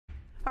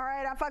All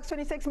right, I'm Fox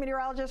 26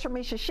 meteorologist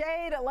Ramisha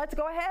Shade. Let's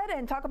go ahead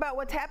and talk about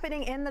what's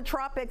happening in the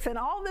tropics. And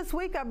all this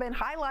week I've been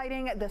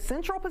highlighting the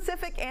Central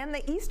Pacific and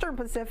the Eastern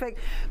Pacific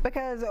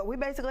because we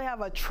basically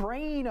have a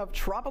train of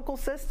tropical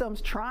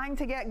systems trying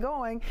to get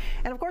going.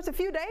 And of course, a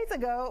few days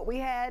ago, we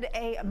had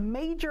a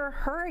major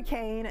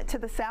hurricane to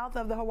the south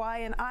of the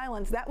Hawaiian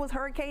Islands. That was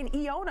Hurricane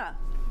Iona.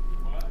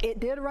 It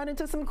did run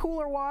into some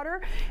cooler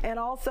water and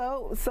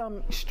also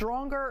some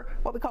stronger,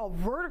 what we call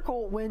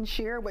vertical wind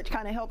shear, which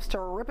kind of helps to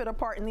rip it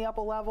apart in the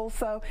upper levels.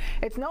 So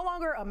it's no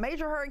longer a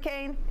major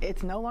hurricane.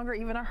 It's no longer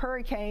even a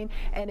hurricane,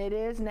 and it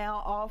is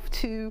now off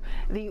to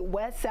the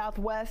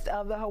west-southwest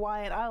of the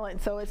Hawaiian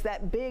Islands. So it's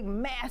that big,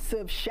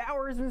 massive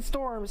showers and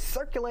storms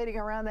circulating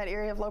around that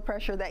area of low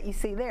pressure that you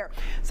see there.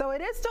 So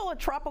it is still a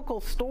tropical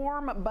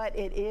storm, but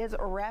it is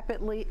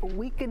rapidly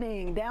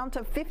weakening down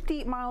to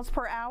 50 miles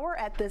per hour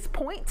at this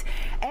point.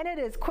 And it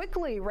is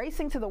quickly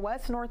racing to the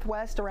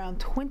west-northwest around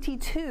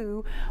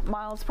 22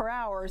 miles per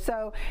hour.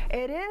 So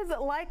it is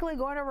likely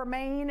going to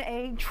remain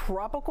a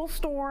tropical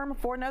storm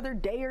for another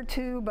day or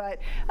two, but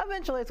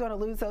eventually it's going to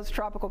lose those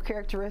tropical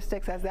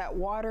characteristics as that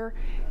water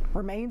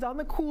remains on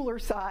the cooler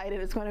side,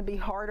 and it's going to be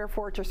harder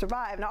for it to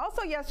survive. Now,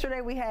 also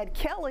yesterday we had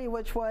Kelly,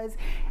 which was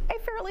a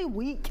fairly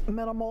weak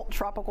minimal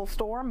tropical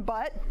storm,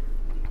 but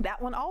that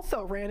one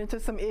also ran into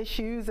some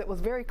issues. It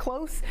was very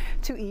close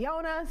to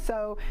Iona,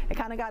 so it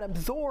kind of got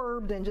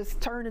absorbed and just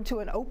turned into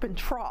an open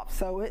trough.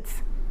 So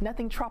it's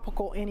nothing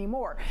tropical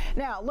anymore.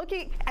 Now,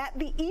 looking at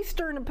the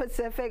Eastern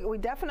Pacific, we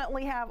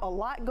definitely have a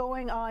lot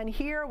going on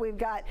here. We've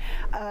got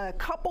a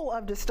couple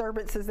of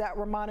disturbances that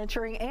we're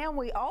monitoring, and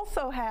we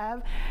also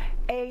have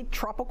a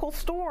tropical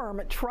storm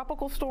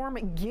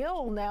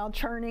Gil now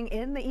churning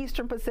in the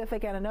Eastern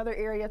Pacific, and another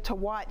area to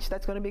watch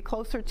that's going to be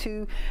closer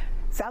to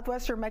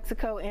southwestern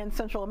Mexico and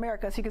Central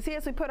America. So you can see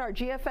as we put our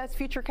GFS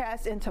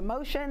Futurecast into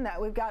motion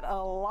that we've got a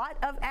lot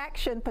of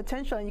action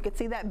potential, and you can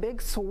see that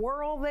big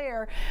swirl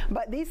there.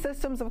 But these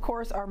systems, of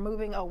course, are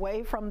moving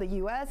away from the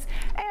U.S.,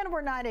 and we're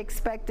not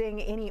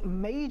expecting any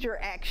major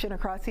action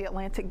across the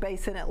Atlantic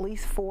basin, at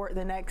least for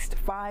the next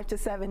 5 to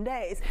 7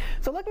 days.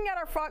 So looking at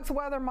our Fox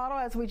weather model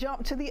as we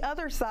jump to the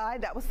other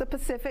side, that was the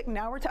Pacific.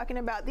 Now we're talking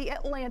about the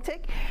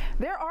Atlantic.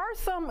 There are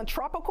some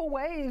tropical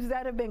waves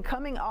that have been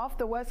coming off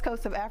the west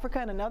coast of Africa,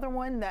 and another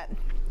one that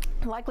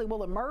likely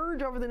will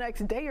emerge over the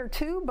next day or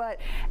two, but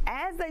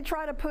as they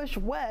try to push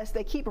west,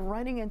 they keep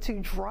running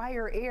into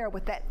drier air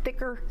with that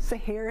thicker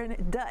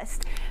Saharan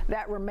dust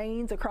that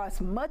remains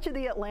across much of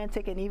the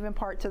Atlantic and even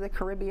parts of the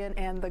Caribbean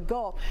and the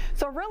Gulf.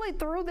 So really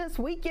through this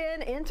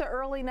weekend into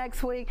early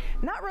next week,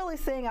 not really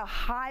seeing a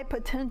high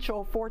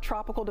potential for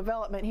tropical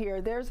development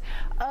here. There's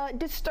a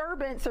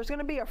disturbance, there's going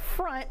to be a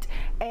front,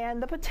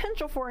 and the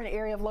potential for an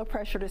area of low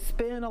pressure to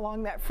spin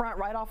along that front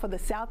right off of the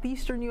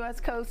southeastern U.S.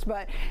 coast,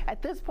 but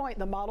at this point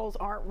the models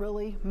aren't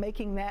really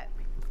making that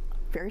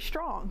very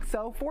strong.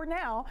 So for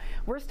now,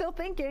 we're still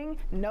thinking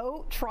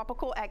no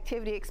tropical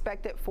activity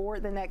expected for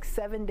the next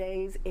 7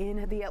 days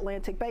in the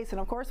Atlantic basin.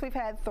 Of course, we've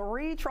had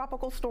 3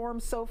 tropical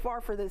storms so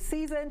far for this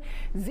season,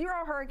 0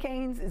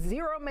 hurricanes,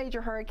 0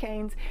 major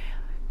hurricanes.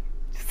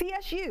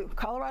 CSU,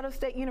 Colorado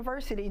State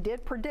University,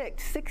 did predict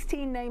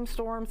 16 named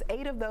storms,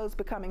 8 of those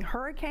becoming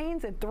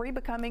hurricanes and 3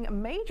 becoming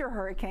major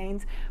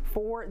hurricanes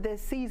for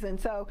this season.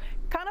 So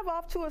kind of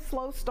off to a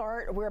slow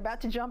start. We're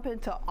about to jump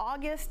into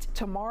August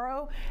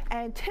tomorrow,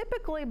 and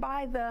typically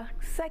by the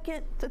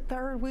 2nd to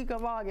 3rd week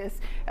of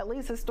August, at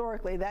least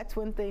historically, that's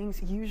when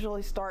things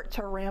usually start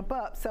to ramp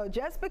up. So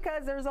just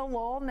because there's a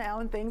lull now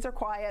and things are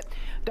quiet,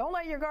 don't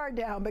let your guard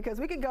down,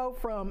 because we could go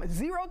from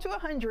 0 to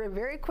 100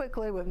 very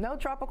quickly with no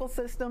tropical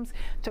systems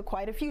to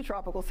quite a few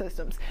tropical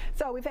systems.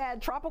 So we've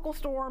had tropical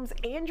storms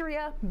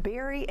Andrea,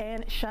 Barry,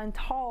 and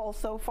Chantal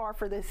so far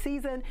for this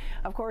season.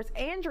 Of course,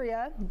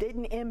 Andrea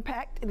didn't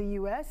impact the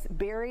U.S.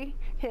 Barry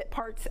hit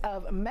parts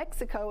of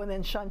Mexico, and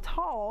then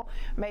Chantal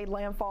made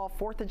landfall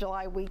 4th of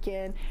July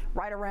weekend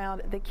right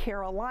around the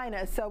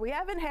Carolinas. So we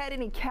haven't had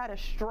any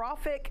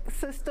catastrophic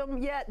system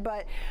yet,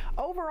 but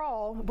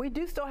overall, we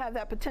do still have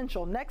that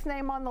potential. Next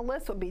name on the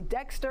list would be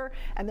Dexter,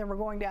 and then we're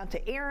going down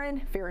to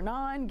Aaron,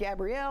 Fernand,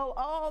 Gabrielle,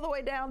 all the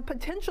way down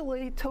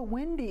potentially to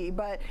Wendy,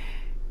 but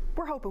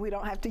we're hoping we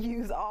don't have to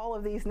use all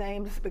of these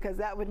names, because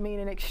that would mean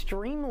an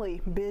extremely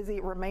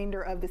busy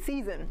remainder of the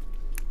season.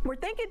 We're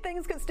thinking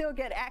things could still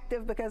get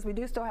active because we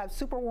do still have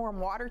super warm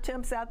water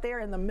temps out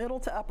there in the middle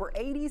to upper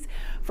 80s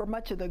for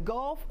much of the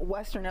Gulf,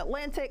 Western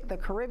Atlantic, the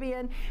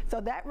Caribbean.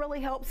 So that really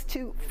helps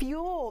to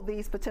fuel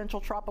these potential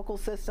tropical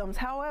systems.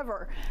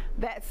 However,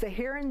 that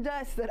Saharan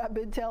dust that I've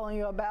been telling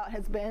you about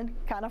has been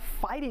kind of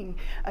fighting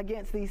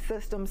against these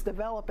systems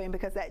developing,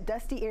 because that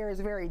dusty air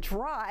is very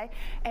dry.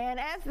 And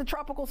as the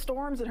tropical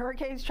storms and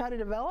hurricanes try to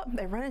develop,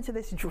 they run into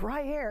this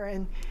dry air,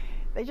 and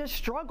they just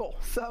struggle.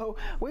 So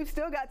we've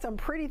still got some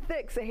pretty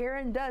thick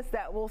Saharan dust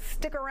that will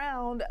stick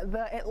around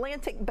the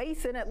Atlantic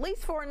basin at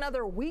least for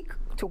another week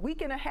to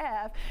week and a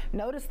half.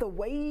 Notice the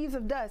waves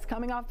of dust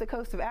coming off the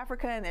coast of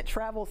Africa, and it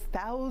travels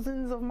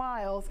thousands of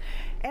miles,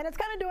 and it's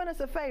kind of doing us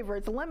a favor.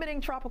 It's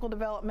limiting tropical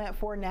development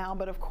for now,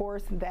 but of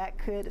course that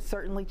could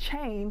certainly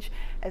change,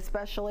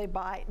 especially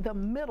by the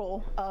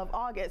middle of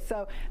August.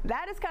 So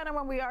that is kind of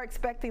when we are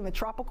expecting the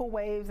tropical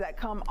waves that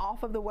come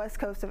off of the west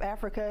coast of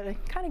Africa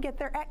to kind of get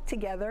their act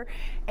together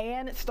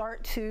and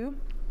start to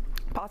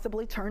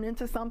possibly turn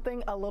into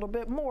something a little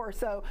bit more.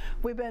 So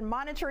we've been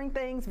monitoring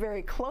things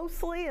very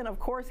closely, and of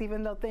course,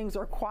 even though things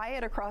are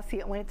quiet across the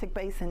Atlantic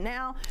basin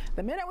now,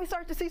 the minute we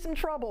start to see some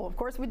trouble, of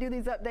course we do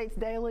these updates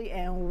daily,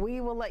 and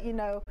we will let you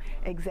know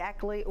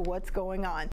exactly what's going on.